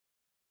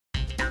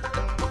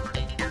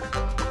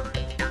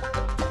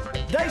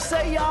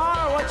say you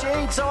are what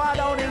you eat, so I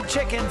don't eat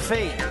chicken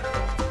feet.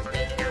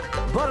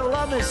 But I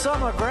love me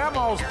some of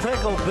Grandma's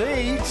pickled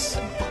beets.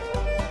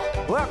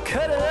 Well,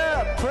 cut it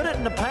up, put it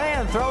in the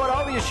pan, throw it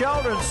over your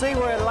shoulder and see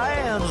where it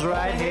lands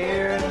right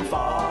here in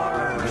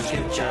Farmer's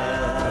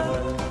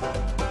Kitchen.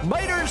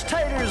 Maters,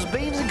 taters,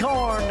 beans and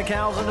corn, the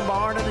cows in the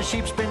barn and the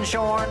sheep's been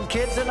shorn,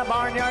 kids in the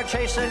barnyard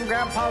chasing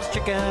Grandpa's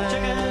chicken.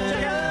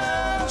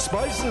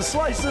 Spices,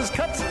 slices,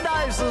 cuts and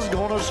dices,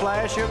 gonna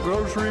slash your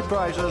grocery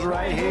prices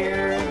right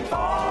here in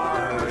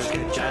Farmer's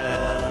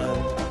Kitchen.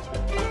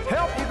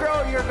 Help you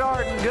grow your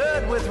garden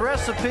good with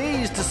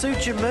recipes to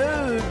suit your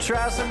mood.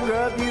 Try some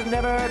grub you've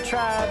never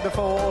tried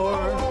before.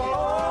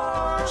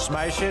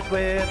 Smash it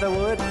with a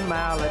wooden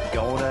mallet.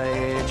 Gonna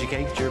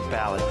educate your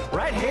palate.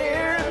 Right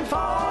here in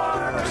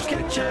Farmer's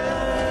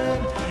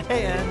Kitchen.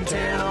 In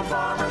 10 on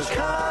Farmer's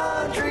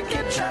Country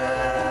Kitchen.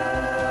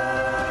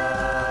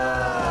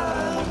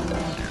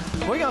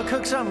 We're gonna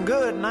cook something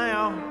good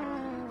now.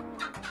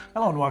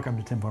 Hello and welcome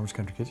to Tim Farmer's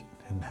Country Kitchen.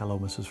 And hello,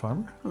 Mrs.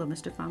 Farmer. Hello,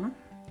 Mr. Farmer.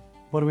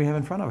 What do we have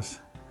in front of us?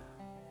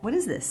 What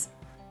is this?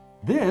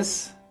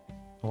 This,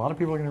 a lot of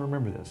people are going to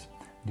remember this.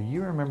 Do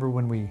you remember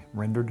when we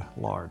rendered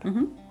lard?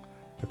 Mm-hmm.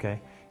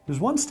 Okay. There's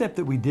one step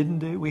that we didn't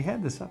do. We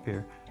had this up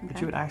here, but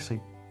you would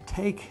actually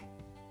take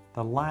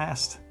the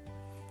last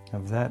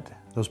of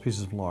those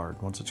pieces of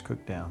lard once it's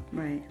cooked down,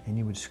 Right. and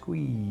you would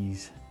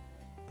squeeze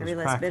those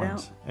Every last bit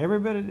cracklings. out? Every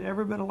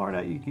bit of lard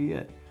out you could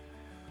get.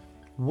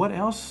 What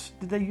else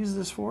did they use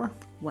this for?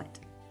 What?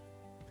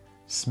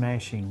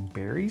 Smashing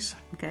berries.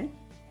 Okay.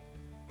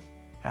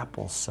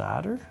 Apple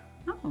cider.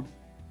 Oh.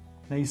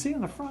 Now you see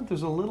on the front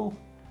there's a little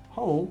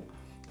hole.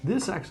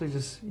 This actually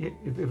just,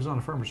 if it was on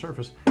a firmer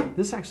surface,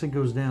 this actually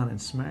goes down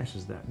and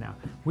smashes that. Now,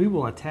 we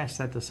will attach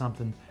that to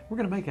something. We're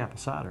going to make apple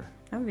cider.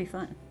 That would be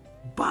fun.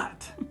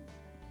 But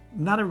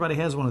not everybody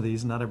has one of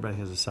these. Not everybody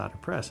has a cider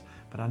press.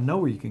 But I know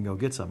where you can go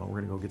get some, and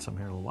we're going to go get some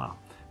here in a little while.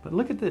 But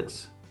look at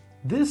this.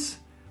 This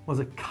was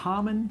a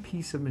common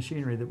piece of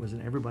machinery that was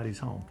in everybody's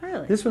home.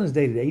 Really? This one is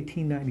dated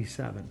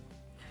 1897.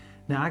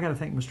 Now, I got to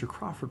thank Mr.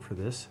 Crawford for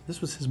this.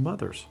 This was his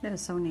mother's. That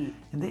is so neat.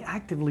 And they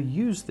actively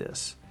used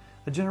this.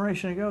 A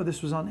generation ago,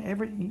 this was on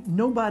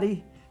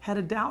nobody had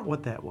a doubt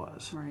what that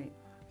was. Right.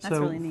 That's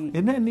really neat.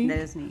 Isn't that neat? That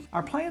is neat.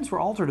 Our plans were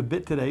altered a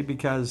bit today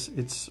because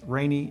it's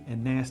rainy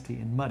and nasty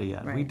and muddy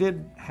out. Right. We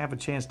did have a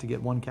chance to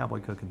get one cowboy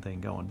cooking thing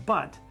going,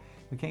 but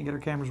we can't get our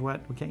cameras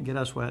wet. We can't get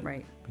us wet.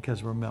 Right.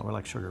 Because we're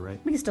like sugar,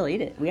 right? We can still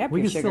eat it. We have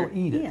We can sugar. still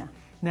eat it. Yeah.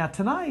 Now,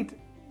 tonight,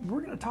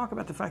 we're going to talk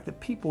about the fact that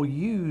people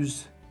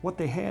used what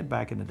they had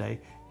back in the day.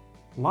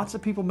 Lots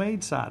of people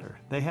made cider.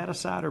 They had a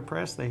cider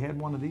press. They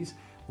had one of these.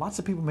 Lots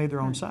of people made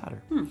their own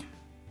cider.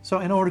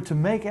 So in order to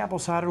make apple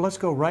cider, let's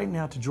go right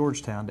now to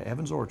Georgetown, to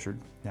Evans Orchard.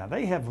 Now,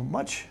 they have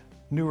much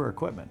newer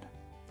equipment,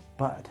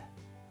 but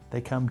they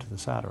come to the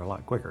cider a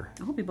lot quicker.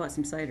 I hope you bought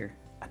some cider.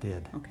 I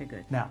did. Okay,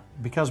 good. Now,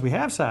 because we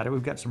have cider,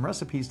 we've got some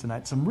recipes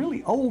tonight, some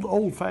really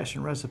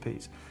old-fashioned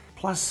recipes.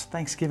 Plus,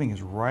 Thanksgiving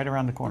is right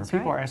around the corner. That's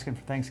People right. are asking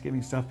for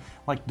Thanksgiving stuff,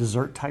 like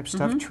dessert-type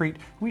stuff, treat.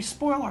 We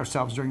spoil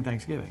ourselves during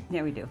Thanksgiving.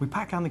 Yeah, we do. We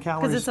pack on the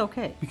calories. Because it's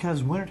okay.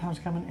 Because wintertime's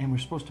coming, and we're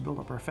supposed to build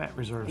up our fat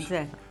reserves.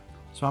 Exactly.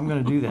 So I'm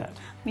going to do that.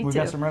 Me We've too.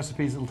 got some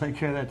recipes that'll take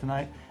care of that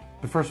tonight.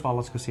 But first of all,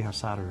 let's go see how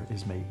cider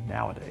is made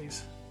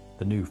nowadays,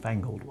 the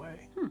newfangled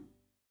way.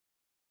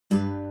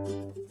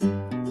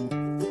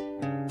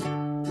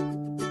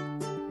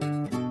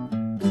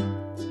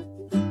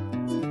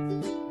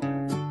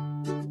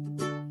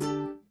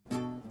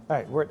 All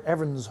right, we're at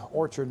Evans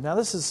Orchard. Now,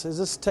 is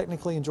this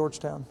technically in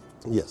Georgetown?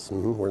 Yes,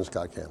 we're in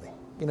Scott County.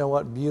 You know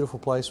what? Beautiful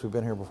place. We've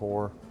been here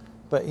before.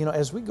 But, you know,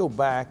 as we go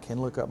back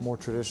and look up more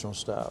traditional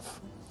stuff,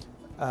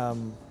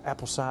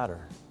 apple cider.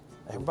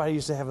 Everybody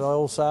used to have the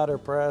old cider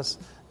press.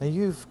 Now,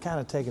 you've kind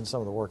of taken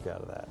some of the work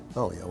out of that.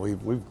 Oh, yeah,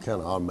 we've kind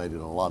of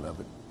automated a lot of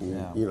it.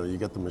 You know, you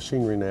got the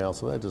machinery now,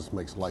 so that just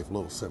makes life a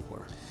little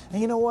simpler.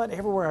 And you know what?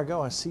 Everywhere I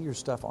go, I see your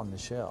stuff on the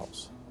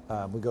shelves.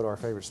 We go to our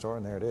favorite store,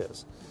 and there it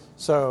is.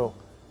 So,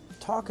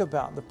 talk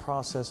about the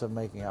process of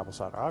making apple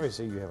cider.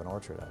 Obviously, you have an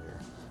orchard out here.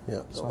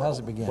 Yeah. So how does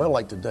it begin? Well,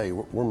 like today,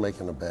 we're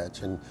making a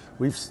batch, and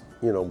we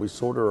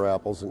sort our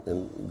apples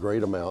and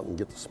grade them out and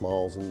get the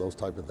smalls and those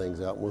type of things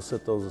out. And we'll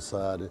set those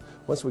aside. And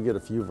once we get a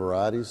few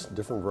varieties,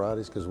 different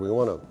varieties, because we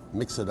want to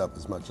mix it up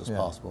as much as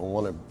possible. We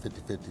want it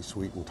 50-50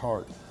 sweet and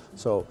tart.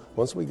 So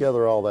once we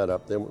gather all that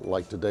up, then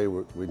like today,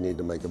 we need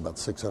to make about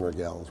 600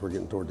 gallons. We're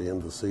getting toward the end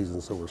of the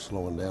season, so we're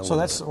slowing down. So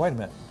wait a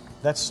minute,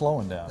 that's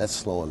slowing down. That's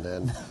slowing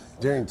down.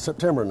 During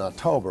September and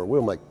October,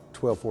 we'll make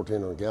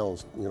 1,200-1,400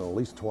 gallons, at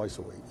least twice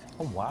a week.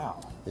 Oh, wow.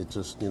 It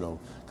just,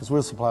 because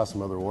we'll supply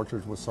some other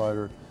orchards with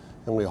cider,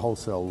 and we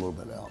wholesale a little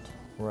bit out.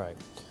 Right.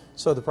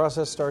 So the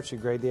process starts, you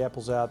grade the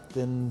apples out,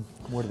 then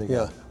where do they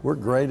go? Yeah, we're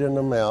grading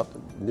them out,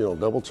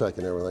 double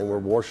checking everything. We're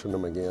washing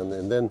them again,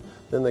 and then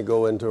they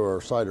go into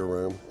our cider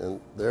room, and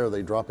there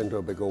they drop into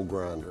a big old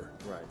grinder.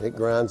 Right. It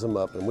grinds them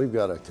up, and we've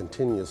got a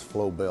continuous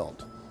flow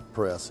belt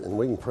press, and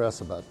we can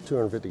press about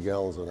 250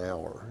 gallons an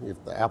hour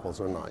if the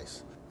apples are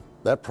nice.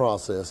 That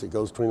process, it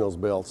goes between those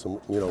belts, and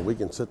we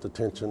can set the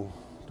tension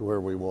to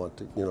where we want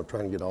to,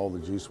 trying to get all the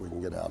juice we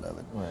can get out of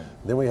it. Right.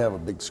 Then we have a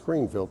big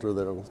screen filter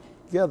that'll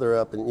gather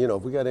up, and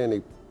if we got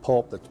any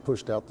pulp that's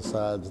pushed out the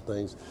sides and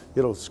things,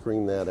 it'll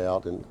screen that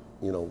out, and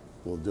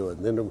we'll do it.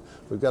 And then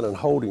we've got a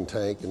holding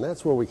tank, and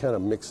that's where we kind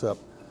of mix up,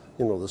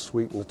 the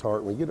sweet and the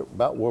tart, and we get it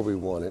about where we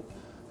want it,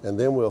 and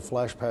then we'll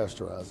flash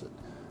pasteurize it.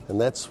 And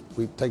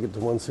we take it to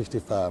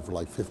 165 for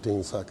like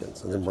 15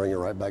 seconds, and then bring it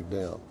right back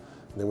down.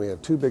 And then we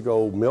have 2 big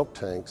old milk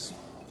tanks.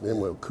 Then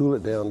we'll cool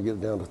it down and get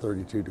it down to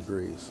 32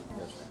 degrees.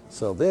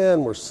 So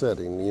then we're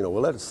setting, we'll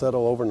let it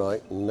settle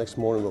overnight, and the next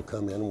morning we'll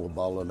come in and we'll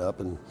bottle it up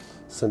and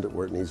send it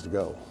where it needs to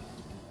go.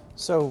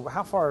 So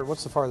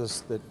what's the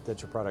farthest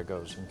that your product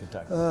goes in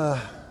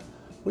Kentucky?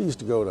 We used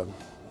to go to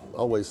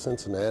always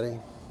Cincinnati,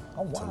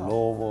 Oh, wow. to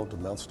Louisville, to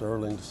Mount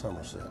Sterling, to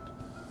Somerset.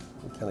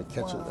 We kind of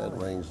catch it that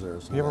range there.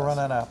 You ever run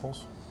out of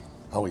apples?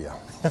 Oh, yeah.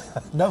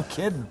 No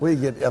kidding.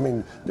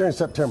 During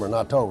September and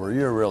October,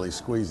 you're really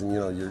squeezing,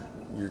 you're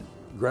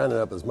grinding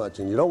up as much,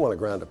 and you don't want to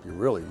grind up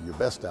your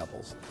best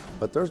apples.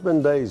 But there's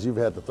been days you've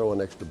had to throw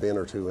an extra bin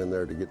or two in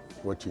there to get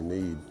what you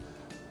need.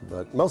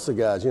 But most of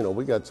the guys,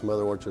 we got some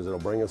other orchards that'll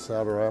bring us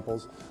cider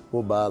apples.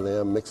 We'll buy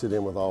them, mix it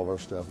in with all of our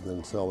stuff, and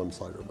then sell them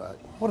cider back.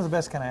 What are the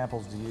best kind of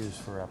apples to use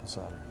for apple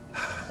cider?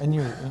 And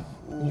your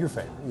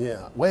favorite?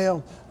 Yeah,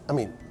 well,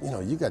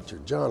 you got your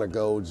John of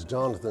Golds,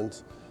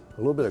 Jonathan's, a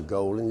little bit of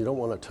Golden. You don't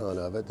want a ton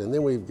of it. And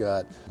then we've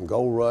got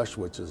Gold Rush,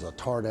 which is a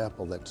tart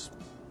apple that's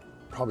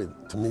probably,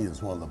 to me,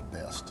 is one of the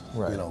best.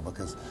 Right.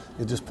 Because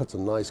it just puts a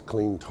nice,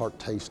 clean, tart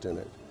taste in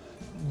it.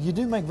 You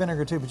do make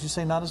vinegar too, but you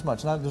say not as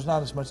much. There's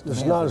not as much demand.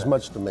 There's not as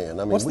much demand.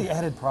 What's the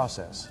added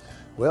process?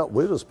 Well,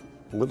 we'll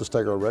just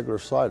take our regular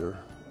cider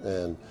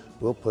and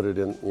we'll put it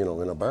in, in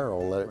a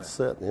barrel and let it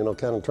sit. Kind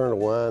of turn to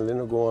wine, then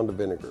it'll go on to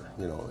vinegar.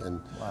 And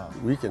wow.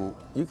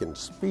 you can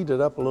speed it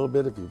up a little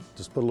bit if you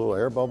just put a little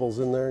air bubbles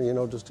in there,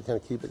 just to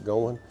kind of keep it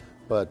going.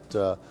 But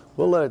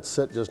we'll let it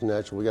sit just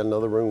natural. We got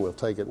another room. We'll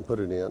take it and put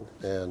it in,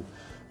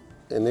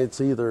 and it's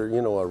either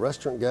a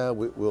restaurant guy.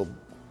 We'll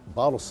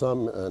bottle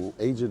some and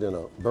age it in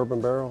a bourbon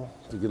barrel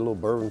to get a little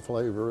bourbon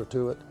flavor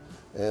to it,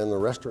 and the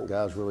restaurant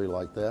guys really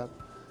like that.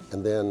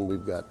 And then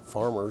we've got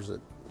farmers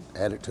that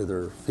add it to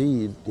their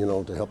feed,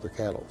 to help their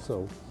cattle.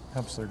 So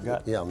helps their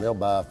gut. Yeah, and they'll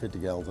buy 50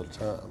 gallons at a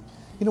time.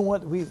 You know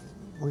what we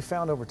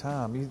found over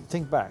time? You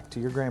think back to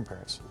your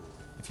grandparents.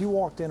 If you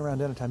walked in around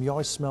dinner time, you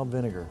always smelled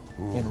vinegar.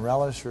 In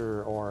relish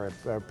or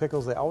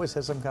pickles. They always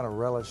had some kind of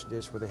relish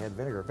dish where they had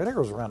vinegar. Vinegar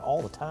was around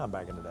all the time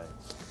back in the day.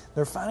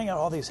 They're finding out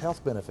all these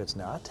health benefits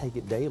now. I take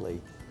it daily,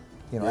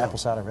 apple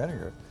cider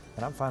vinegar,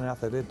 and I'm finding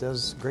out that it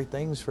does great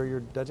things for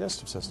your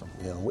digestive system.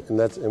 Yeah,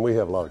 and we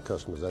have a lot of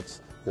customers.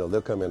 That's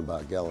they'll come in and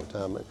buy a gallon at a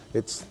time.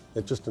 It's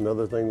just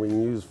another thing we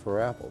can use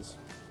for apples.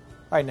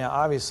 All right, now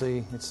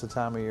obviously it's the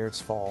time of year. It's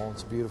fall.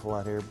 It's beautiful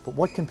out here. But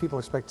what can people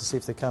expect to see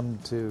if they come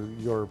to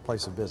your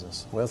place of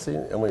business? Well,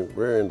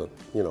 we're in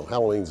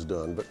Halloween's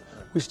done, but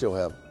we still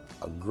have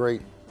a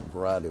great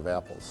variety of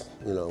apples.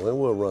 And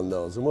we'll run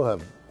those, and we'll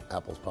have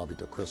apples probably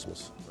till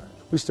Christmas. Right.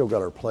 We still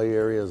got our play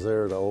areas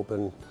there to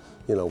open.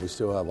 We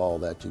still have all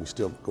that. You can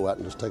still go out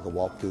and just take a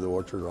walk through the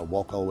orchard or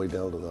walk all the way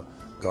down to the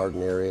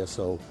garden area.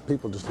 So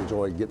people just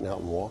enjoy getting out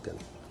and walking.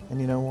 And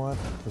you know what?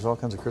 There's all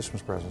kinds of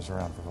Christmas presents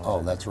around for folks.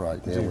 Oh, that's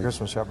right. We do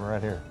Christmas shopping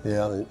right here.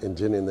 Yeah, and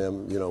Jenny and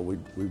them,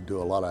 we do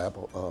a lot of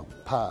apple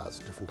pies,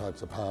 different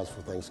types of pies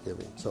for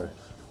Thanksgiving. So,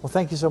 well,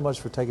 thank you so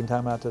much for taking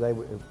time out today.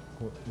 We'd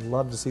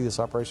love to see this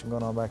operation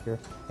going on back here,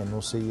 and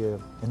we'll see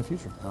you in the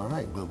future. All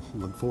right, we'll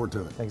look forward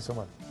to it. Thank you so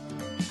much.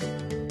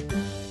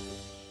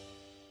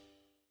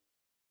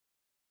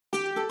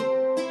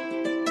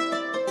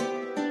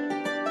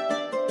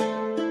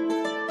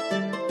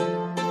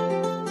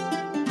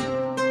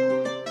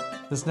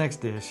 This next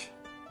dish,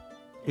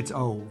 it's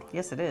old.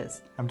 Yes, it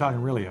is. I'm talking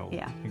really old.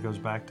 Yeah. It goes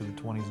back to the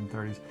 20s and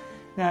 30s.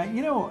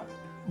 Now,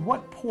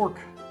 what pork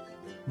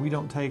we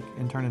don't take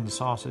and turn into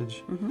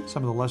sausage,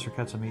 some of the lesser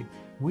cuts of meat,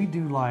 we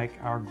do like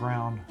our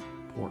ground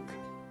pork.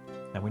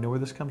 Now, we know where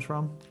this comes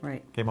from.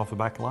 Right. Came off the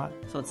back lot.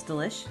 So it's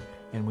delish.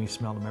 And we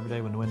smelled them every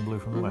day when the wind blew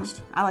from the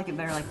west. I like it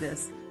better like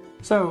this.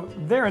 So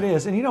there it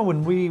is. And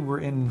when we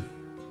were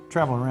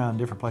traveling around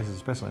different places,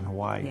 especially in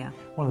Hawaii,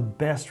 one of the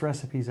best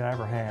recipes I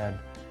ever had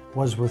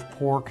was with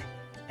pork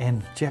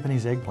and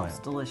Japanese eggplant. It's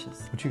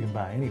delicious. Which you can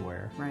buy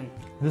anywhere. Right.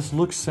 This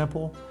looks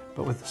simple,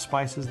 but with the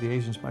spices, the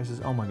Asian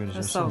spices, oh my goodness,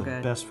 it's some of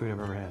the best food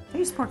I've ever had. They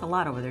use pork a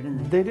lot over there,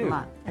 didn't they? They do. A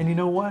lot. And you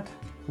know what?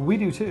 We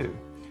do too.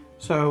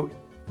 So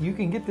you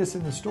can get this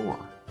in the store.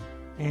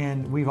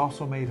 And we've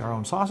also made our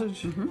own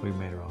sausage. We've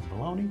made our own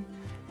bologna.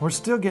 We're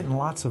still getting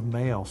lots of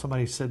mail.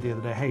 Somebody said the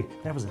other day, hey,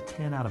 that was a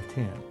 10 out of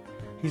 10.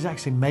 He's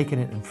actually making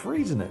it and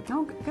freezing it.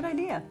 Oh, good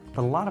idea.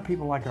 But a lot of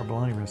people like our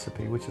bologna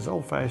recipe, which is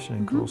old-fashioned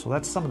and cool. So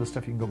that's some of the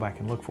stuff you can go back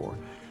and look for.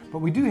 But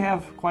we do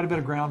have quite a bit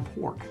of ground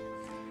pork.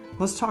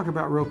 Let's talk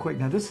about real quick.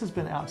 Now, this has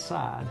been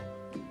outside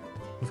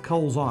with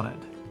coals on it.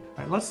 All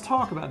right, let's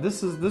talk about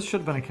this. This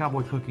should have been a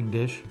cowboy cooking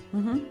dish,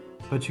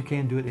 but you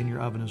can do it in your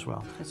oven as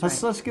well.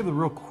 Let's give a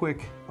real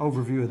quick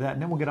overview of that,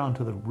 and then we'll get on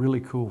to the really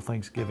cool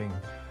Thanksgiving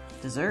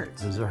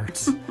Desserts.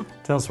 Desserts.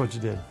 Tell us what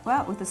you did.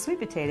 Well, with the sweet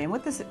potato, and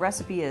what this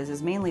recipe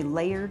is mainly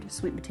layered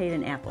sweet potato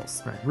and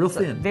apples. Right, real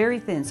So, thin. very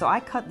thin. So I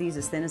cut these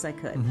as thin as I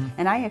could.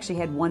 And I actually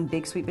had one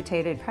big sweet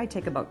potato. It'd probably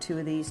take about 2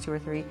 of these, 2 or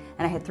 3,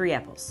 and I had 3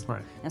 apples.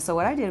 Right. And so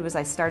what I did was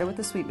I started with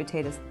the sweet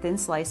potatoes, thin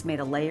slice, made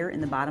a layer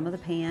in the bottom of the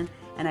pan,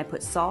 and I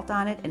put salt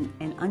on it and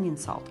onion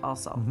salt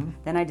also.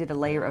 Then I did a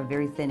layer of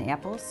very thin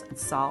apples and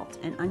salt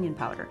and onion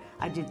powder.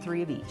 I did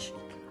 3 of each,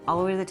 all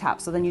the way to the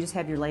top. So then you just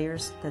have your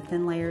layers, the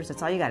thin layers.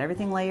 That's all you got.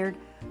 Everything layered,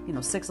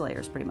 6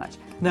 layers pretty much.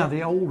 Now,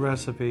 the old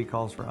recipe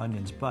calls for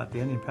onions, but the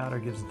onion powder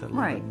gives it that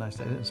little Right. bit nice.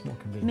 It's more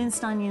convenient.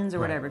 Minced onions or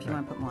Right, whatever if you right.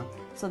 want to put more.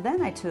 So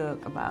then I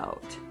took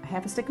about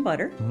half a stick of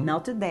butter,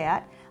 melted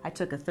that. I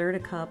took 1/3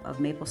 cup of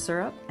maple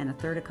syrup and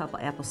 1/3 cup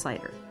of apple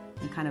cider,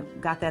 and kind of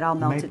got that all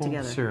melted Maple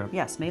together. syrup.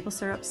 Yes, maple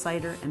syrup,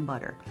 cider, and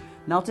butter.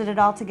 Melted it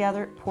all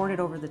together, poured it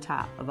over the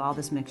top of all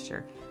this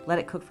mixture. Let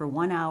it cook for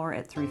 1 hour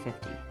at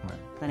 350. Right.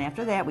 Then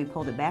after that, we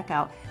pulled it back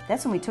out.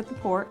 That's when we took the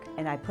pork,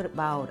 and I put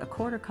about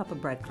 1/4 cup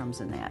of breadcrumbs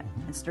in that,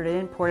 and stirred it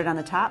in, poured it on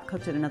the top,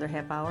 cooked it another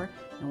half hour,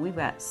 and we've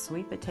got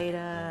sweet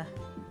potato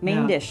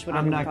main Now, dish, whatever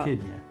I'm you not call it.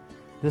 kidding you.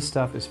 This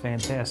stuff is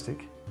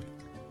fantastic.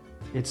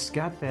 It's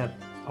got that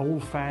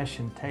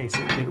old-fashioned taste.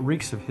 It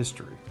reeks of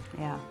history.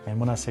 Yeah. And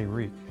when I say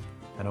reek,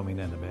 I don't mean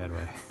that in a bad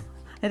way.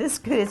 It is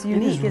good. It's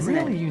unique, it is isn't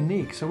really it?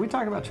 unique. So we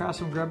talk about try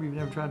some grub you've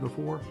never tried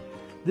before.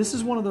 This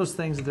is one of those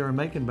things that they were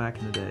making back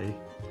in the day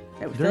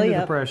It would fill during you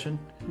the up. Depression.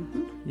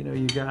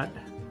 You got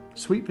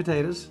sweet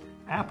potatoes,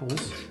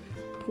 apples,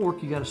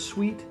 pork. You got a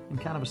sweet and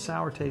kind of a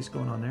sour taste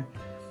going on there,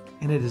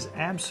 and it is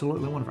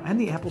absolutely wonderful. And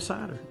the apple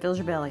cider. Fills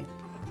your belly.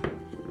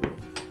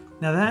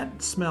 Now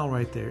that smell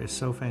right there is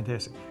so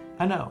fantastic.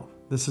 I know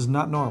this is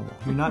not normal.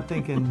 You're not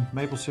thinking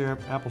maple syrup,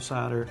 apple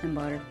cider, And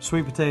butter.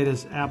 sweet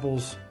potatoes,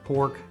 apples,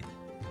 pork.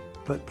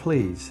 But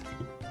please,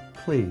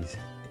 please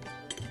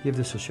give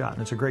this a shot.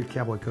 And it's a great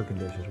cowboy cooking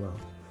dish as well.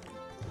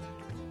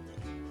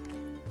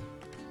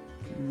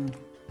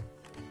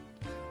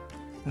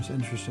 That's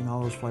interesting.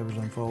 All those flavors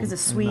unfold. It's a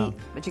in your sweet,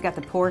 mouth. but you got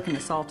the pork and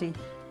the salty.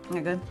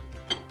 Isn't that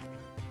good?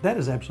 That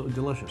is absolutely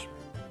delicious.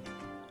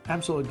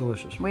 Absolutely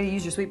delicious. Way to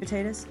use your sweet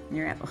potatoes and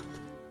your apple.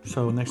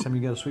 So next time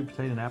you got a sweet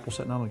potato and apple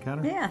sitting on the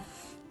counter, Yeah.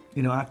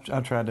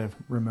 I tried to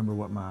remember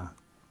what my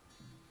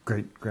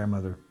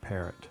great-grandmother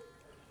Parrot,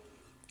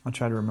 I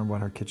tried to remember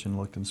what her kitchen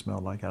looked and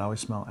smelled like. I always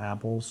smelled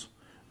apples.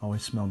 I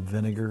always smelled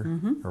vinegar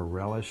or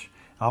relish.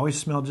 I always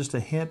smelled just a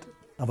hint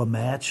of a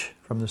match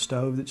from the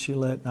stove that she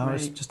lit. I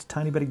always, Right. just a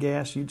tiny bit of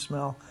gas you'd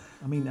smell.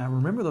 I mean, I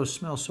remember those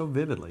smells so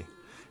vividly.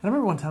 And I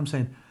remember one time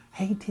saying,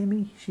 "Hey,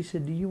 Timmy," she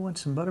said, "do you want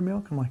some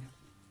buttermilk?" I'm like,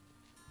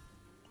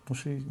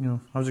 well,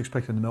 I was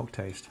expecting the milk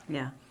taste.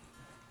 Yeah.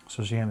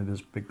 So she handed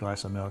this big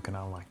glass of milk, and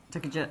I was like,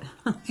 Took a jet.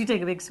 Did you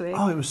take a big swig?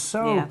 oh, it was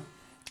so, Yeah.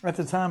 at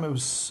the time, it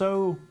was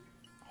so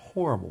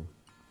horrible.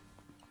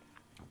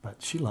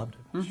 But she loved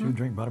it. She would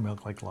drink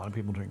buttermilk like a lot of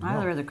people drink milk.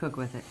 I'd rather cook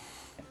with it.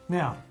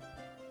 Now,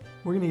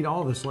 we're going to eat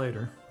all this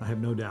later, I have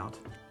no doubt.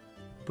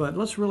 But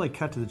let's really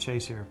cut to the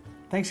chase here.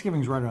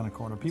 Thanksgiving's right around the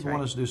corner. People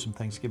want us to do some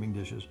Thanksgiving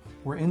dishes.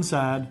 We're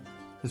inside.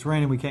 It's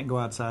raining. We can't go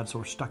outside, so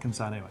we're stuck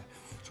inside anyway.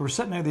 So we're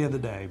sitting there the other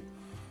day,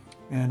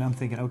 and I'm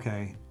thinking,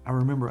 okay, I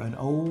remember an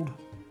old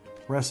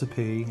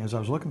recipe, as I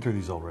was looking through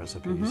these old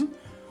recipes,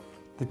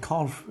 that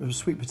called for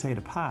sweet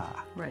potato pie.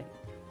 Right.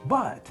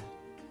 But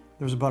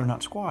there was a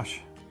butternut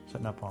squash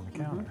sitting up on the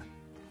counter.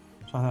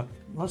 So I thought,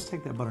 let's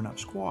take that butternut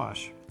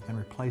squash and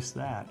replace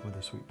that with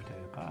a sweet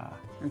potato pie.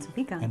 And some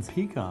pecans. And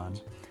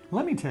pecans.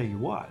 Let me tell you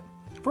what.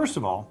 First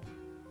of all,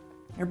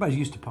 everybody's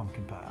used to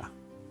pumpkin pie.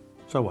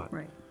 So what?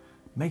 Right.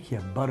 Make you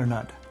a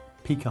butternut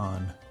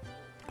pecan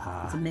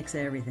pie. It's a mix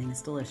of everything.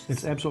 It's delicious.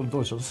 It's absolutely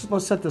delicious.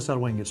 Let's set this out of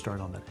the way and get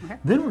started on that. Okay.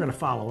 Then we're going to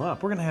follow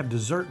up. We're going to have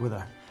dessert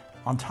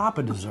on top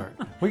of dessert.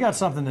 We got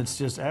something that's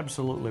just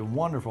absolutely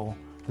wonderful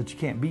that you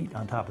can't beat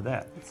on top of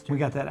that. We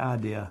got that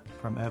idea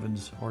from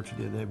Evan's Orchard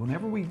the other day.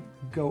 Whenever we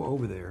go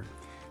over there,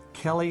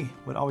 Kelly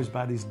would always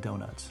buy these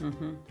donuts.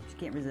 You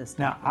can't resist.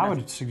 Now, I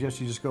would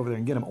suggest you just go over there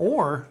and get them.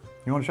 Or,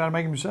 you want to try to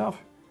make them yourself?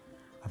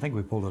 I think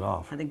we pulled it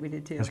off. I think we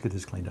did too. Let's get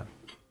this cleaned up.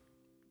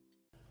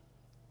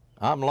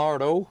 I'm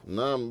Lardo, And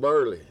I'm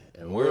Burley,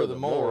 and we're the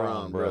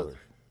Moron Brothers.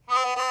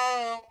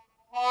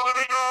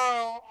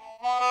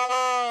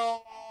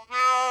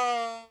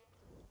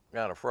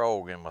 Got a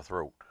frog in my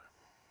throat.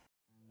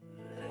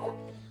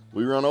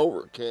 We run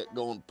over a cat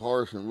going to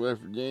Parsons,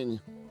 West Virginia.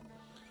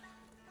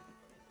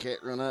 Cat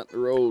run out the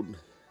road.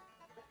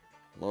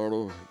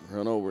 Lardo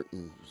run over it,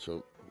 and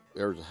so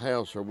there's a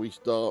house where we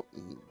stopped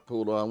and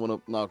pulled on. I went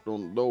up, knocked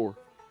on the door.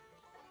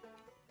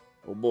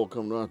 Old boy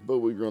come down, but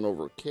we run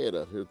over a cat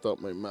out here. Thought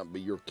maybe it might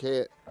be your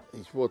cat. He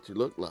said, "What you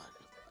look like?"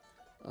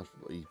 I said,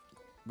 well, "He's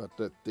about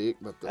that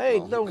thick, about that Hey,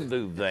 long." don't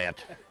do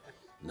that.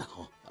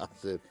 No, I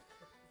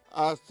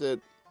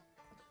said,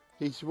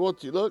 he said,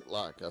 "What you look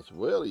like?" I said,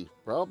 "Well, he's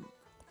probably."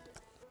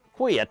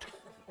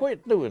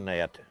 Quit doing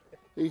that.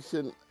 He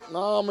said,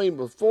 "No, I mean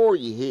before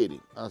you hit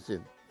him." I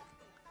said,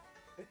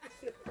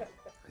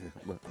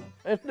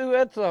 Let's do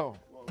that song.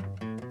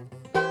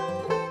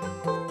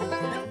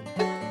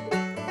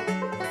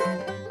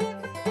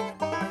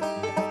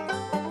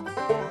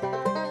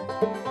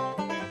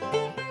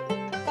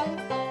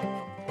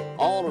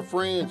 All her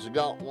friends have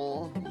got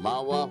one. My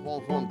wife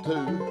wants one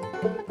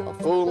too. A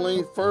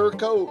full-length fur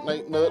coat and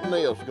ain't nothing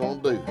else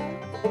gonna do.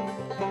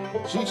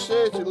 She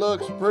says she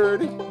looks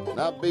pretty, and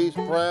I'd be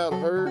so proud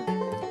of her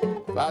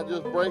if I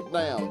just break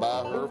down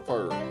by her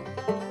fur.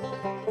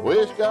 Well,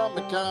 it's got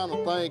me kind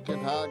of thinking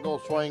how I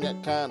gonna swing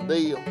that kind of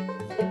deal.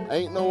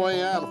 Ain't no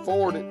way I can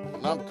afford it,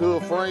 and I'm too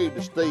afraid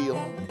to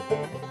steal.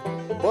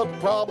 But the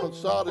problem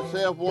sought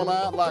itself one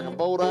night like a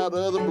bolt out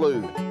of the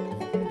blue.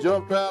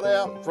 Jumped right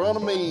out in front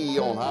of me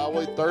on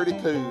Highway 32.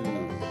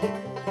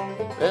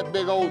 That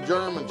big old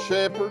German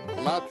Shepherd,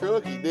 my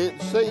truck he didn't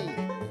see.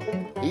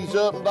 He's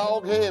up in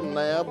dog heaven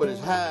now, but his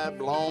hide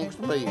belongs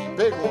to me.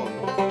 Pick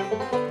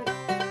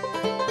one.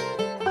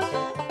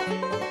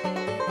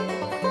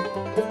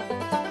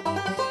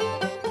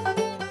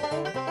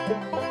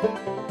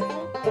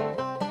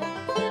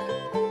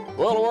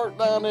 Well, I worked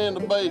down there in the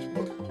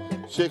basement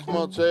 6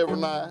 months every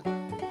night.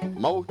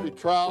 Mostly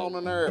trial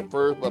and error at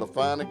first, but I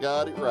finally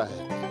got it right.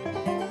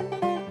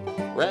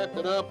 Wrapped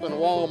it up in a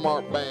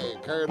Walmart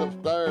bag, carried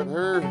upstairs to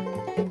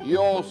her. You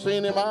all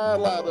seen him eye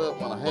light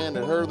up when I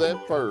handed her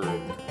that fur.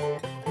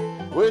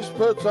 Wish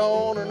puts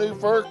on her new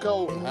fur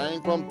coat and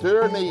hang from to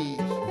her knees.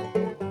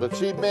 But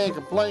she been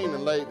complaining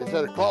lately,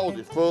 said her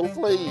closet's full of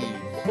fleas.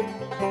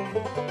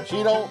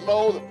 She don't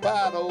know that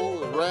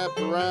Fido is wrapped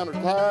around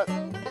her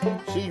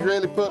tight. She's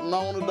really putting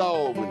on a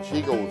dog when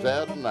she goes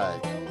out at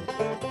night.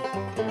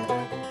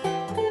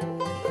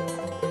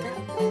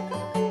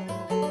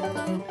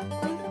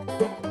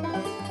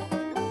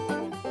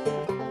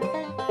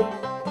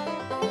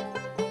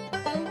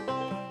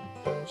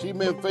 She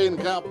been feeling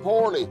kind of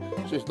poorly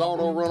since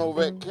started to run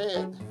over that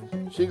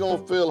cat. She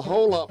gonna feel a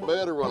whole lot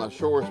better when I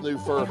show her this new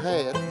fur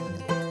hat.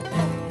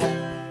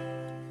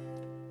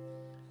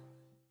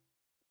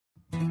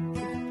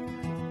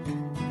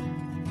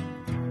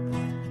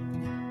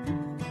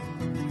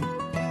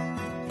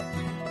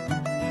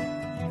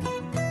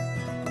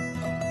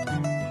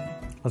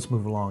 Let's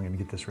move along and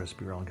get this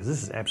recipe rolling because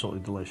this is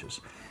absolutely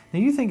delicious. Now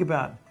you think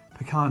about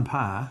pecan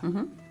pie.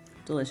 Mm-hmm.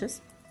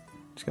 Delicious.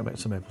 It's got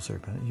some maple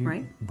syrup in it,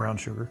 Right. brown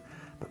sugar.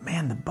 But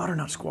man, the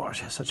butternut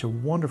squash has such a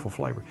wonderful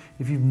flavor.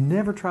 If you've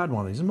never tried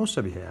one of these, and most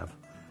of you have,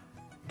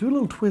 do a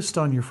little twist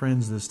on your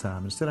friends this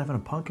time. Instead of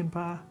having a pumpkin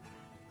pie,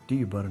 do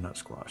your butternut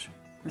squash.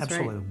 That's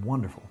absolutely right.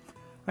 wonderful. All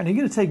right, now you're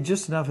going to take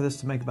just enough of this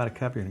to make about a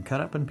cup. You're going to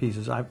cut up in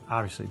pieces. I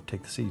obviously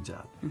take the seeds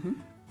out. Mm-hmm.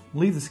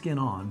 Leave the skin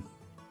on.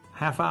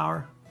 Half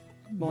hour,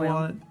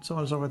 Boil it, so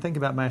on and so forth. Think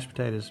about mashed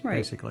potatoes, Right.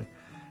 basically.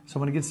 So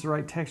when it gets the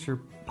right texture,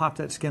 pop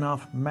that skin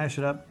off, mash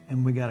it up,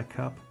 and we got a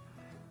cup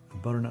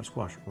of butternut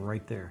squash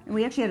right there. And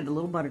we actually added a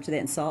little butter to that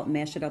and salt and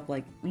mashed it up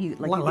like you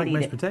Like could eat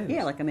mashed it. potatoes.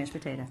 Yeah, like a mashed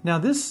potato. Now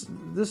this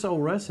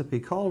old recipe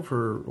called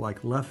for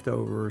like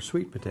leftover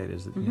sweet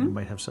potatoes that you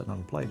might have sitting on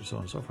the plate and so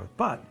on and so forth.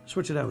 But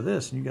switch it out with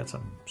this and you got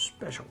something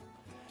special.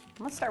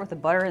 Let's start with the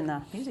butter and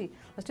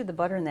let's do the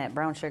butter and that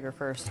brown sugar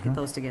first. Get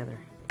those together.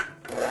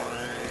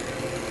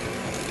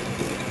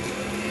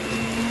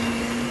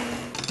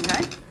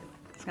 Okay.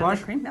 Got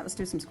the cream. Now let's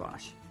do some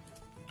squash.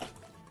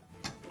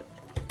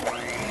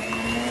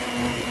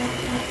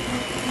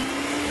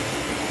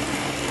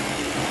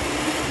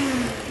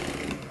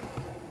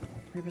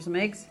 Ready for some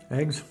eggs?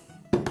 Eggs.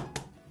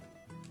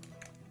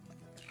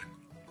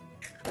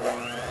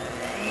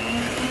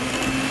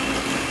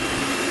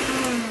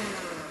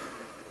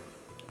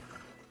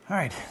 All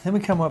right, then we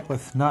come up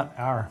with not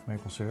our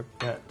maple syrup,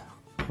 but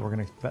we're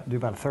going to do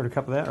about a third a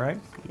cup of that, right?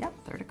 Yep,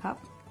 third a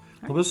cup.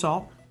 A little bit of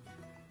salt.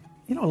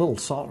 You know, a little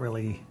salt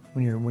really,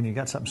 when you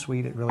got something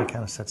sweet, it really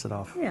kind of sets it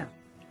off. Yeah.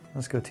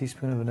 Let's go a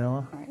teaspoon of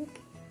vanilla. All right.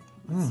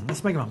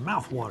 Let's make my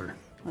mouth water.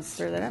 Let's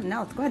stir that up.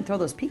 Now let's go ahead and throw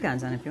those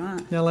pecans on if you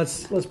want. Now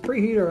let's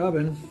preheat our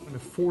oven to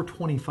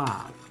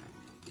 425,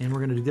 and we're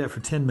going to do that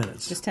for 10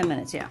 minutes. Just 10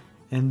 minutes, yeah.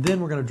 And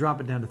then we're going to drop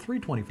it down to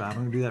 325. I'm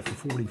going to do that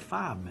for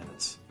 45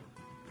 minutes.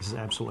 This is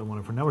absolutely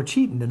wonderful. Now we're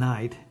cheating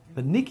tonight,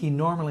 but Nikki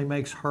normally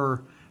makes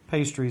her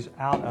pastries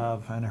out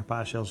of, and her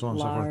pie shells, so on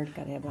and so forth. Lard,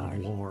 gotta have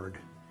lard. Lard.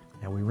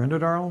 Now we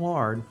rendered our own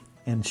lard,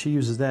 and she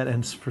uses that,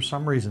 and for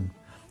some reason,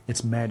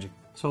 it's magic.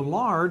 So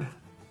lard,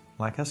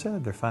 like I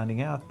said, they're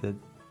finding out that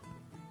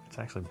it's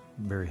actually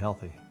very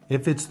healthy.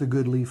 If it's the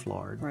good leaf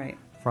lard Right.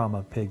 from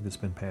a pig that's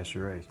been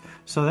pasture raised.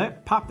 So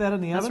pop that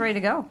in the oven. That's ready to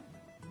go.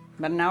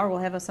 About an hour, we'll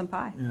have us some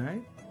pie. All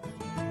right.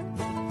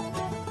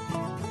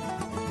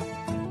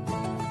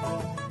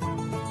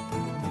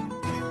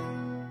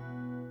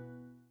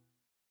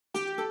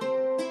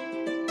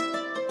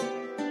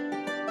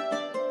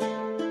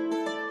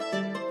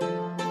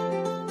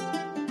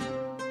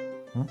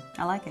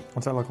 I like it.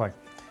 What's that look like?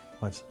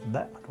 What's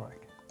that look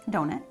like?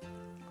 Donut.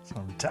 That's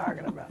what I'm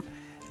talking about.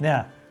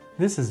 Now,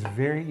 this is a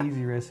very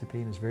easy recipe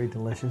and it's very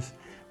delicious.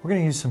 We're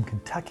going to use some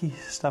Kentucky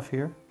stuff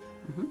here.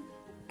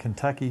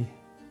 Kentucky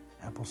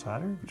apple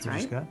cider, which we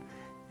just got.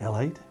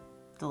 L8.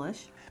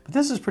 Delish. But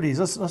this is pretty easy.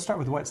 Let's start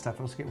with the wet stuff.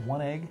 Let's get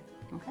 1 egg,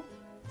 Okay.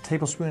 a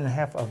tablespoon and a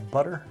half of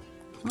butter.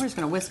 We're just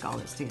going to whisk all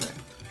this together.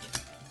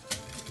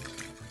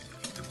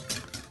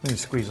 Let me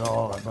squeeze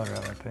all that butter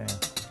out of my pan.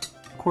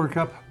 1/4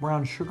 cup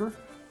brown sugar.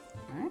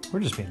 All right. We're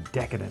just being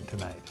decadent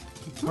tonight.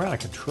 We're out of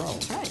control.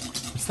 That's right.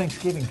 It's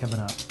Thanksgiving coming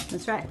up.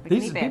 That's right. We can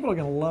These eat back. people are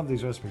going to love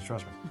these recipes,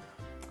 trust me.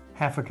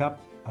 Half a cup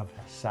of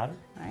cider.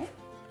 All right.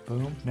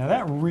 Boom. Now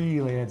that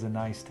really adds a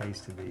nice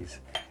taste to these.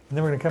 And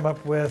then we're going to come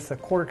up with a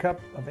 1/4 cup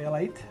of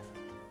L8.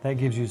 That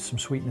gives you some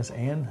sweetness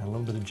and a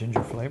little bit of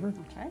ginger flavor.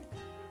 Okay.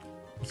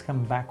 Let's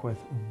come back with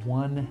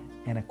 1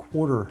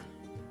 1/4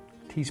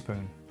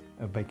 teaspoon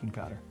of baking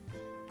powder.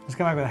 Let's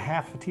come back with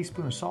 1/2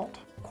 teaspoon of salt,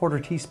 1/4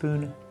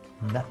 teaspoon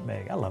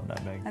nutmeg. I love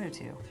nutmeg. I do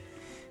too.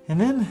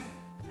 And then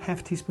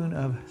 1/2 teaspoon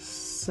of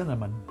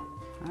cinnamon.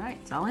 All right.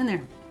 It's all in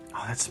there.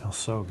 Oh, that smells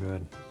so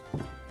good.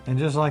 And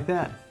just like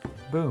that,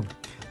 boom.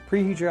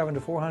 Preheat your oven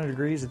to 400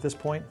 degrees at this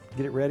point.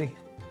 Get it ready.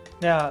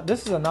 Now,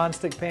 this is a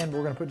non-stick pan, but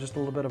we're going to put just a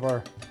little bit of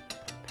our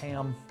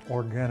Pam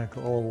organic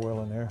olive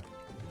oil in there.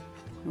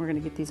 We're going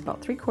to get these about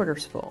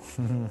 3/4 full.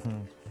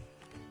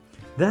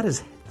 That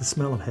is the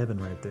smell of heaven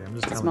right there. I'm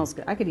just It telling smells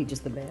good. I could eat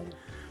just the bed.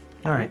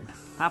 you. All right,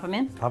 Pop them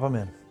in. pop them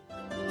in.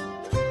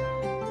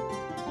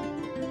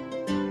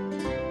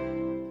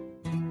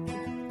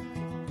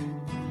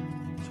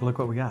 So look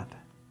what we got.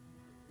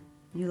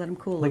 You let them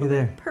cool a Look little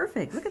at bit. there.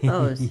 Perfect. Look at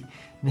those.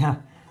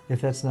 Now,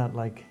 if that's not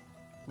like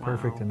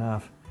perfect Wow.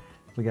 enough,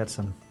 we got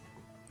some,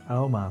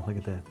 oh my, look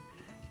at that.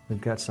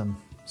 We've got some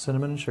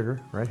cinnamon and sugar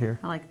right here.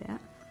 I like that.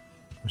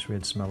 Wish we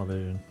had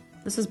smell-o-vision.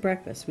 This is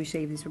breakfast. We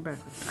shave these for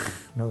breakfast.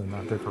 No, they're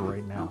not. They're for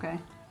right now. Okay.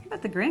 I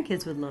bet the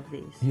grandkids would love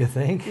these. You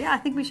think? Yeah, I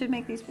think we should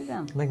make these for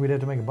them. I think we'd have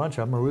to make a bunch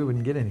of them or we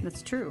wouldn't get any.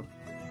 That's true.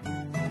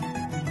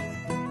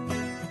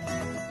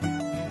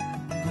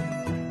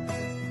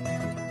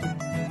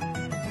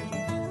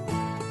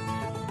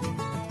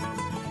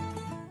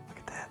 Look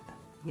at that.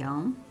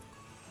 Yum.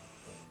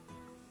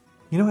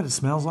 You know what it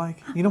smells like?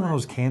 You know one of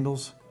those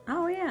candles?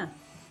 Oh, yeah.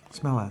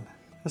 Smell that.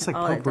 That's like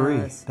Oh, it potpourri,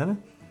 does. doesn't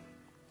it?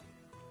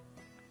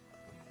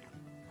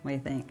 What do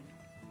you think?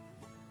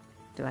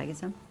 Do I get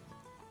some?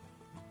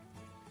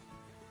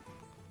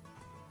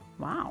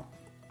 Wow.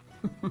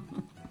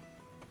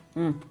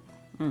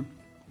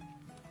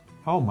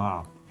 Oh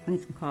my. I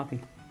need some coffee.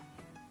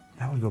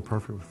 That would go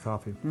perfect with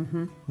coffee.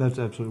 Mm-hmm. That's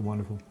absolutely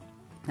wonderful.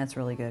 That's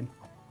really good.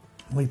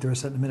 We'll eat the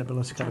rest of that in a minute, but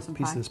let's cut a some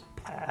piece pie. of this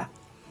pie.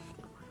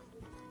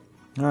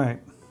 All right.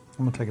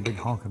 I'm going to take a big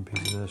honking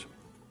piece of this.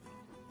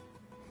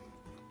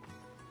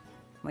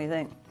 What do you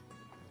think?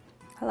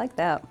 I like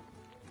that.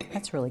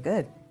 That's really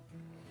good.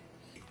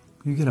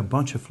 You get a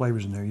bunch of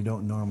flavors in there you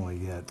don't normally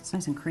get. It's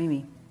nice and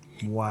creamy.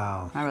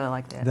 Wow. I really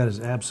like that. That is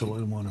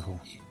absolutely wonderful.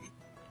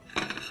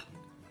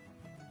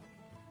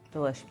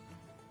 Delish.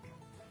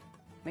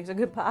 Makes a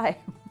good pie.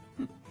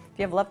 If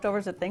you have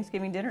leftovers at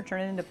Thanksgiving dinner, turn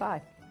it into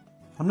pie.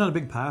 I'm not a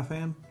big pie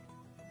fan.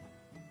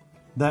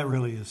 That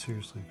really is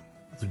seriously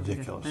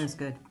ridiculous. That is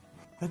good.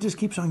 That just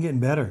keeps on getting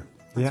better.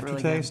 The That's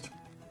really good. aftertaste,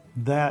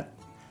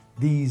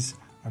 these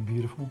are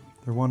beautiful.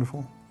 They're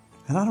wonderful.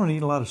 And I don't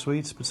eat a lot of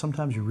sweets, but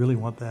sometimes you really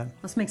want that.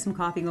 Let's make some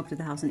coffee and go up to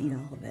the house and eat all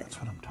of it. That's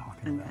what I'm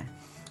talking about. Okay.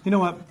 You know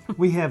what?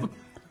 We have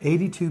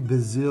 82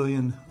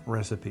 bazillion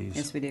recipes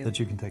Yes, we do. that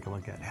you can take a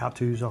look at.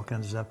 How-tos, all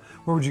kinds of stuff.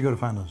 Where would you go to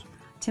find those?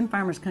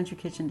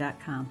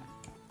 TimFarmersCountryKitchen.com.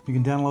 You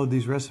can download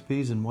these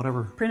recipes and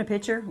whatever. Print a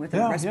picture with the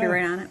recipe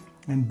right on it.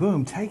 And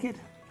boom, take it,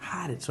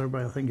 hide it so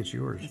everybody will think it's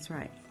yours. That's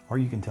right. Or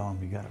you can tell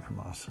them you got it from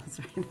us. That's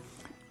right.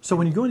 So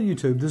when you go to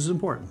YouTube, this is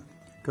important.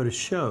 Go to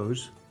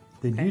shows,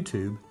 then Okay.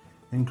 YouTube,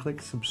 and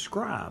click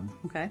subscribe.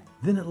 Okay.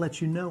 Then it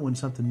lets you know when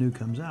something new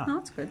comes out. Oh,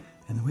 that's good.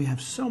 And we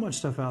have so much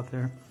stuff out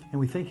there. And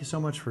we thank you so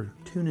much for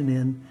tuning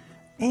in.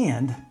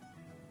 And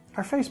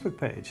our Facebook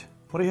page.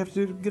 What do you have to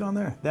do to get on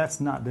there? That's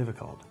not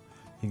difficult.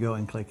 You go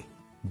and click,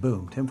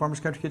 boom, Tim Farmer's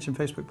Country Kitchen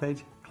Facebook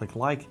page. Click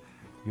like.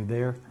 You're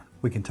there.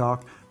 We can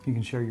talk. You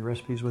can share your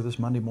recipes with us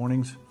Monday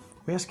mornings.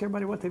 We ask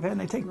everybody what they've had,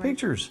 and they take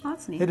pictures. Oh,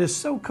 that's neat. It is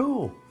so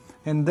cool.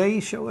 And they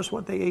show us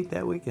what they ate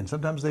that weekend.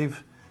 Sometimes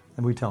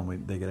and we tell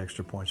them they get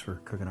extra points for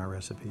cooking our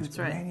recipes. That's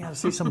But right. Man, you ought to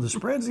see some of the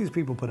spreads these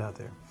people put out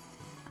there.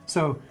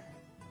 So,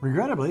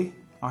 regrettably,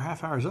 our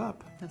half hour's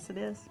up. Yes, it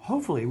is.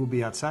 Hopefully, we'll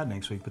be outside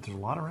next week, but there's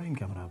a lot of rain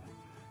coming up.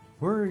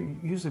 We're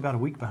usually about a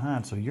week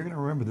behind, so you're going to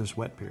remember this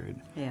wet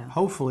period. Yeah.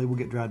 Hopefully, we'll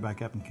get dried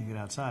back up and can get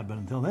outside. But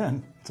until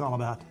then, it's all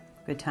about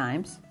Good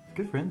times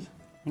good friends.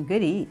 and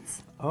good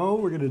eats. Oh,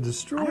 we're going to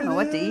destroy I don't know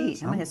what to eat.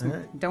 this. I'm going to have some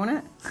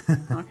donut.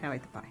 Okay, I'll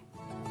eat the pie.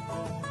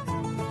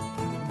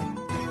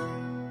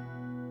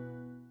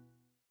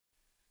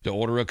 To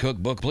order a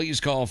cookbook, please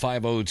call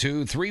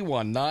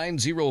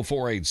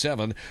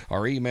 502-319-0487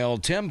 or email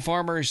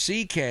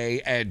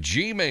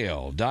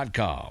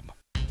timfarmerck@gmail.com.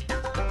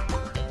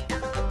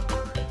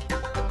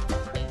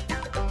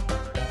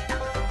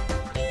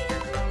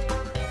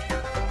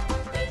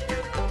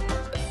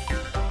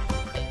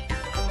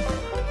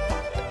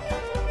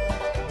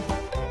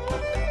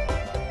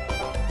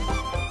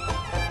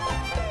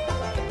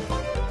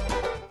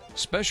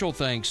 Special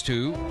thanks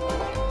to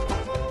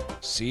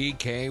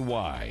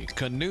CKY,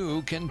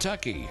 Canoe,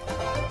 Kentucky,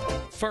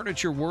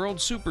 Furniture World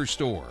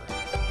Superstore,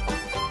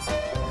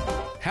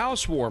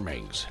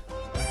 Housewarmings,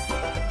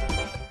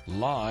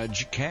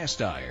 Lodge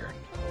Cast Iron,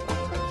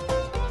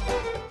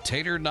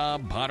 Tater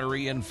Knob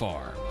Pottery and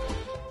Farm,